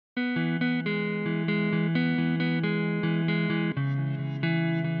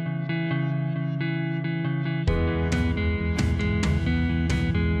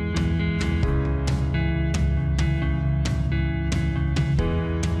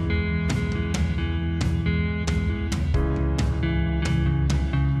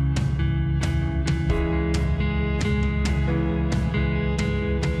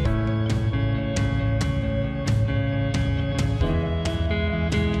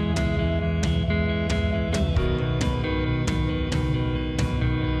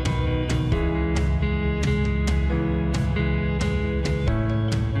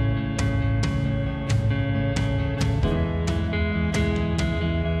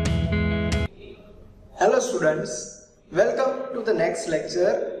Hello students, welcome to the next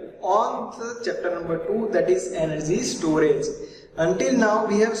lecture on the chapter number 2, that is energy storage. Until now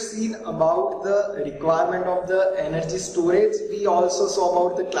we have seen about the requirement of the energy storage. We also saw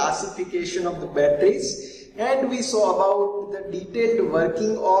about the classification of the batteries, and we saw about the detailed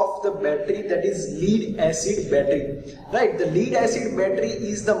working of the battery, that is lead acid battery. Right, the lead acid battery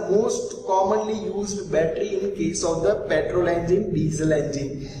is the most commonly used battery in case of the petrol engine, diesel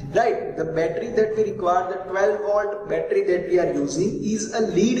engine. Right, the battery that we require, the 12-volt battery that we are using, is a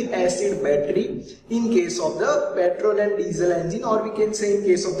lead acid battery in case of the petrol and diesel engine, or we can say in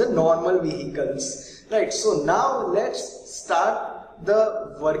case of the normal vehicles. Right, so now let's start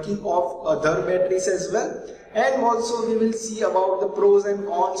the working of other batteries as well, and also we will see about the pros and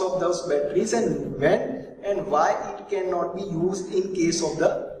cons of those batteries and when and why it cannot be used in case of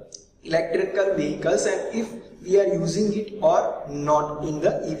the electrical vehicles, and if we are using it or not in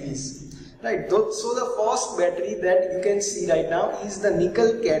the EVs. Right, so the first battery that you can see right now is the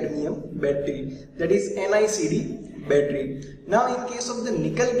nickel-cadmium battery, that is NiCd battery. Now in case of the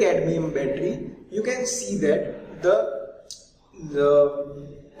nickel-cadmium battery, you can see that the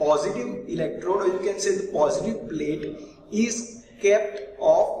positive electrode, or you can say the positive plate, is kept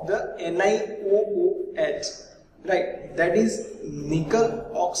off the NiOOH, right, that is nickel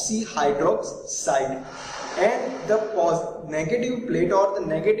oxyhydroxide, and the negative plate or the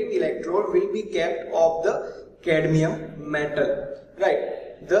negative electrode will be kept off the cadmium metal.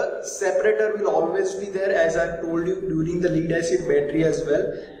 Right, the separator will always be there, as I told you during the lead acid battery as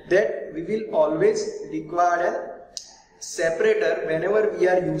well, that we will always require a separator whenever we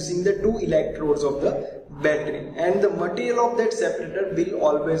are using the two electrodes of the battery, and the material of that separator will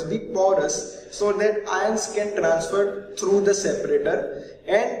always be porous so that ions can transfer through the separator,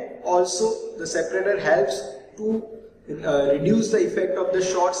 and also the separator helps to reduce the effect of the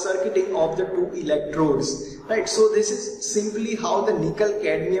short circuiting of the two electrodes. Right, so this is simply how the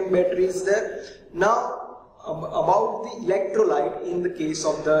nickel-cadmium battery is there. Now about the electrolyte in the case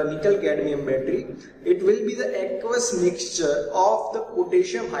of the nickel-cadmium battery, it will be the aqueous mixture of the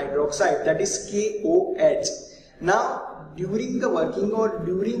potassium hydroxide, that is KOH. Now during the working or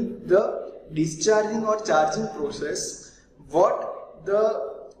during the discharging or charging process, what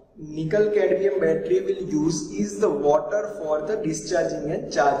the nickel-cadmium battery will use is the water for the discharging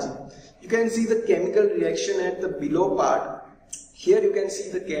and charging. You can see the chemical reaction at the below part. Here you can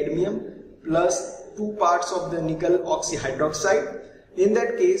see the cadmium plus 2 parts of the nickel oxyhydroxide. In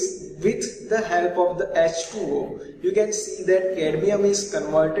that case, with the help of the H2O, you can see that cadmium is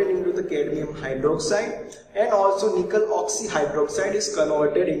converted into the cadmium hydroxide, and also nickel oxyhydroxide is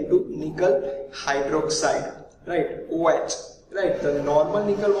converted into nickel hydroxide, right, OH. Right, the normal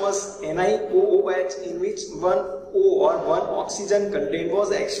nickel was NiOOH, in which one O or one oxygen content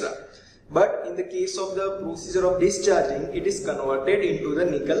was extra. But in the case of the procedure of discharging, it is converted into the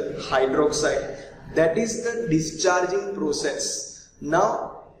nickel hydroxide. That is the discharging process.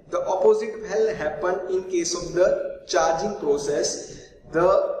 Now the opposite will happen in case of the charging process.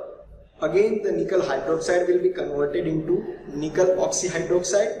 Again the nickel hydroxide will be converted into nickel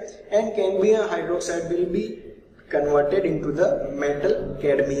oxyhydroxide, and cadmium hydroxide will be converted into the metal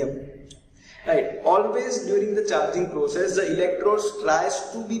cadmium. Right, always during the charging process, the electrode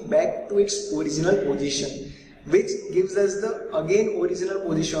tries to be back to its original position, which gives us the again original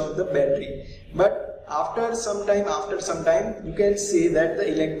position of the battery. But after some time you can say that the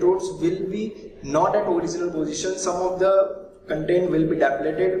electrodes will be not at original position. Some of the content will be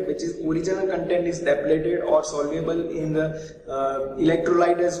depleted, which is original content is depleted or soluble in the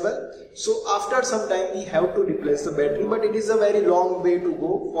electrolyte as well. So after some time we have to replace the battery, but it is a very long way to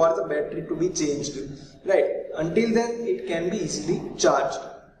go for the battery to be changed. Right, until then it can be easily charged.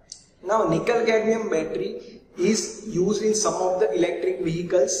 Now nickel-cadmium battery is used in some of the electric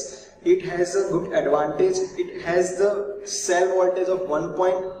vehicles. It has a good advantage. It has the cell voltage of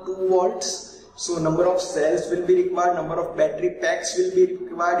 1.2 volts. So number of cells will be required, number of battery packs will be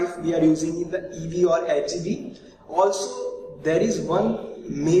required if we are using in the EV or HEV. Also there is one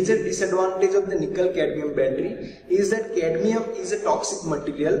major disadvantage of the nickel-cadmium battery is that cadmium is a toxic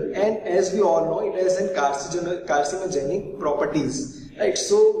material, and as we all know, it has an carcinogenic properties. Right,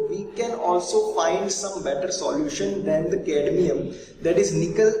 so we can also find some better solution than the cadmium, that is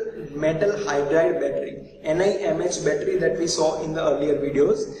nickel metal hydride battery, NiMH battery, that we saw in the earlier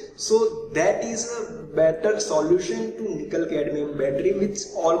videos. So that is a better solution to nickel-cadmium battery, which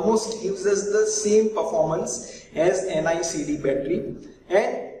almost gives us the same performance as NiCd battery,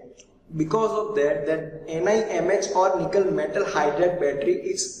 and because of that NiMH or nickel metal hydride battery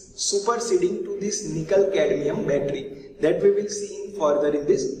is superseding to this nickel-cadmium battery, that we will see further in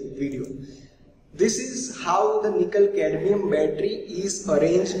this video. This is how the nickel-cadmium battery is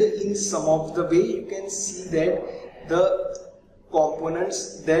arranged in some of the way. You can see that the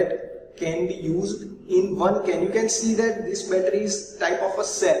components that can be used in one can. You can see that this battery is type of a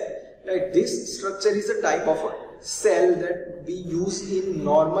cell. Right? This structure is a type of a cell that we use in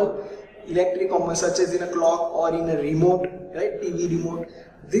normal electric components such as in a clock or in a remote, right? TV remote.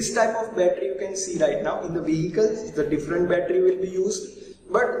 This type of battery you can see right now in the vehicles. The different battery will be used,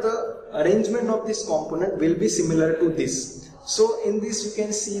 but the arrangement of this component will be similar to this. So in this you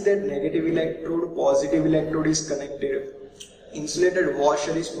can see that negative electrode, positive electrode is connected. Insulated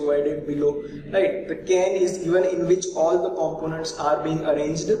washer is provided below, right? The can is given in which all the components are being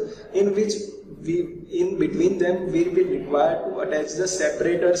arranged, in which in between them we will require to attach the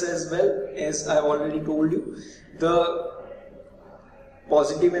separators as well. As I already told you, the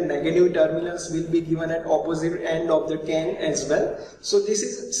positive and negative terminals will be given at opposite end of the can as well. So this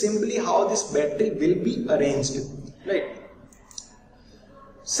is simply how this battery will be arranged, right?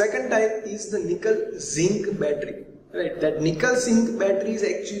 Second type is the nickel-zinc battery. Right, that nickel-zinc battery is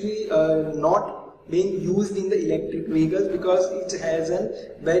actually not being used in the electric vehicles because it has a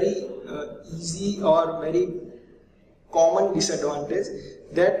very easy or very common disadvantage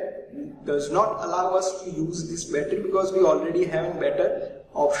that does not allow us to use this battery because we already have better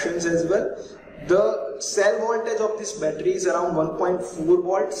options as well. The cell voltage of this battery is around 1.4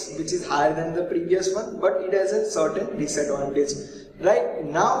 volts, which is higher than the previous one, but it has a certain disadvantage. Right,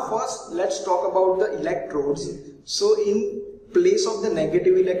 now first let's talk about the electrodes. So in place of the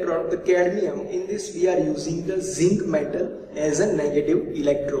negative electrode, the cadmium, in this we are using the zinc metal as a negative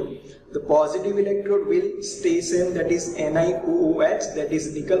electrode. The positive electrode will stay same, that is NiOOH, that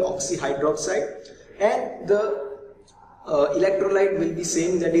is nickel oxyhydroxide, and the electrolyte will be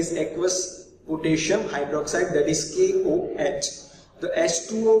same, that is aqueous potassium hydroxide, that is KOH. The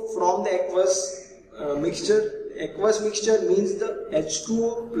H2O from the aqueous mixture means the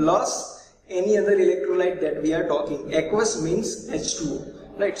H2O plus any other electrolyte that we are talking. Aqueous means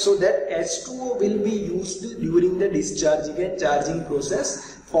H2O, right? So that H2O will be used during the discharging and charging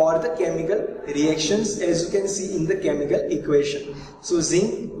process for the chemical reactions, as you can see in the chemical equation. So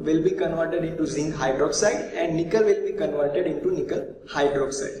zinc will be converted into zinc hydroxide and nickel will be converted into nickel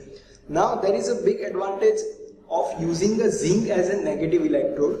hydroxide. Now there is a big advantage of using the zinc as a negative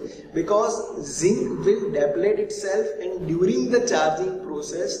electrode because zinc will deplete itself, and during the charging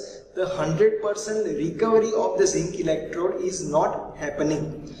process the 100% recovery of the zinc electrode is not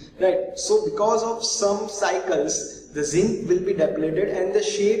happening, right? So because of some cycles the zinc will be depleted and the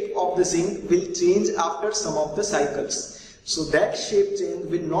shape of the zinc will change after some of the cycles. So that shape change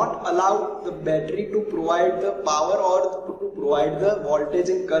will not allow the battery to provide the power or to provide the voltage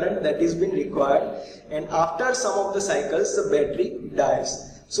and current that is being required, and after some of the cycles the battery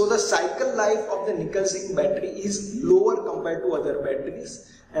dies. So the cycle life of the nickel-zinc battery is lower compared to other batteries,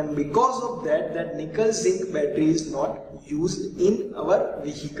 and because of that, that nickel-zinc battery is not used in our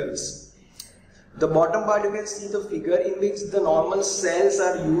vehicles. The bottom part you can see the figure in which the normal cells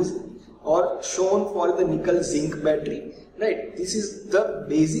are used or shown for the nickel-zinc battery. Right, this is the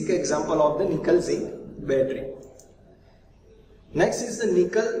basic example of the nickel-zinc battery. Next is the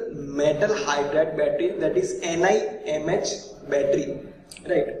nickel metal hydride battery, that is NiMH battery.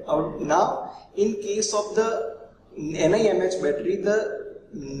 Right, now in case of the NiMH battery, the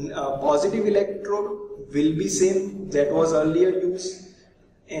positive electrode will be same that was earlier used,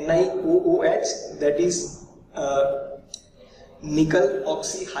 NiOOH, that is nickel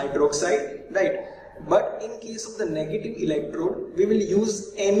oxyhydroxide, right? But in case of the negative electrode, we will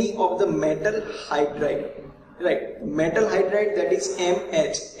use any of the metal hydride, right? Metal hydride, that is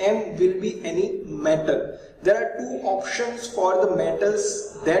MH. M will be any metal. There are two options for the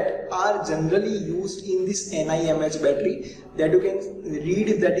metals that are generally used in this NiMH battery that you can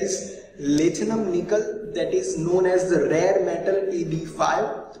read, that is lithium nickel, that is known as the rare metal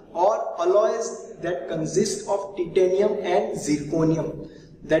AB5, or alloys that consist of titanium and zirconium,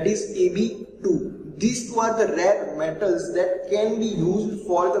 that is AB2. These two are the rare metals that can be used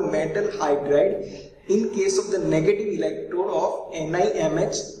for the metal hydride in case of the negative electrode of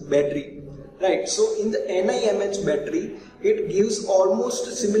NiMH battery. Right, so in the NiMH battery, it gives almost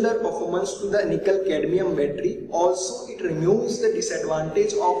similar performance to the nickel-cadmium battery. Also, it removes the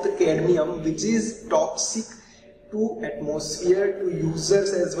disadvantage of the cadmium, which is toxic to atmosphere, to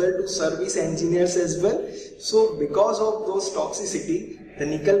users as well, to service engineers as well. So because of those toxicity, the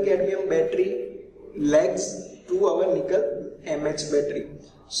nickel-cadmium battery lags to our nickel-MH battery.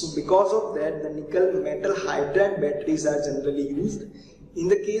 So because of that, the nickel metal hydride batteries are generally used. In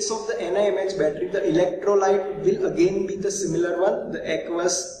the case of the NiMH battery, the electrolyte will again be the similar one, the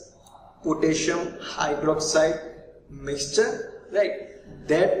aqueous potassium hydroxide mixture, right?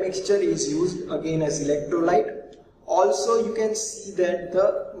 That mixture is used again as electrolyte. Also you can see that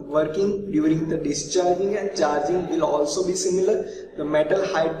the working during the discharging and charging will also be similar. The metal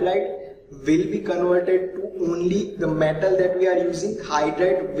hydride will be converted to only the metal that we are using.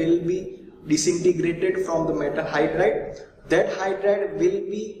 Hydride will be disintegrated from the metal hydride. That hydride will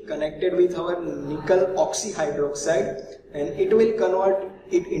be connected with our nickel oxyhydroxide and it will convert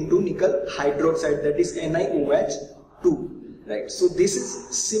it into nickel hydroxide, that is NiOH2, right? So this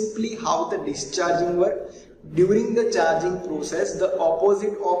is simply how the discharging works. During the charging process, the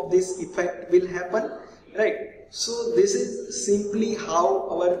opposite of this effect will happen, right? So this is simply how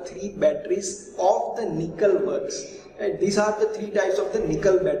our three batteries of the nickel works, right? These are the three types of the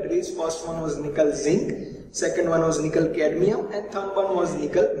nickel batteries. First one was Nickel-Zinc, second one was Nickel-Cadmium, and third one was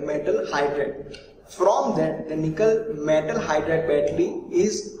nickel metal hydride. From that, the nickel metal hydride battery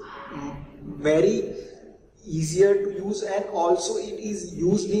is very easier to use, and also it is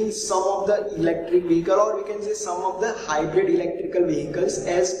used in some of the electric vehicle, or we can say some of the hybrid electrical vehicles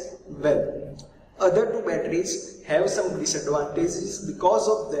as well. Other two batteries have some disadvantages. Because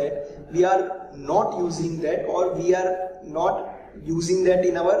of that, we are not using that, or we are not using that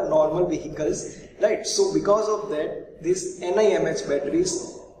in our normal vehicles, right? So because of that, this NiMH battery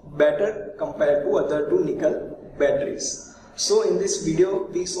is better compared to other two nickel batteries. So in this video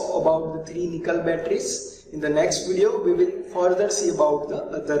we saw about the three nickel batteries. In the next video we will further see about the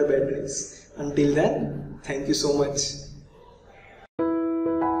other batteries. Until then, thank you so much.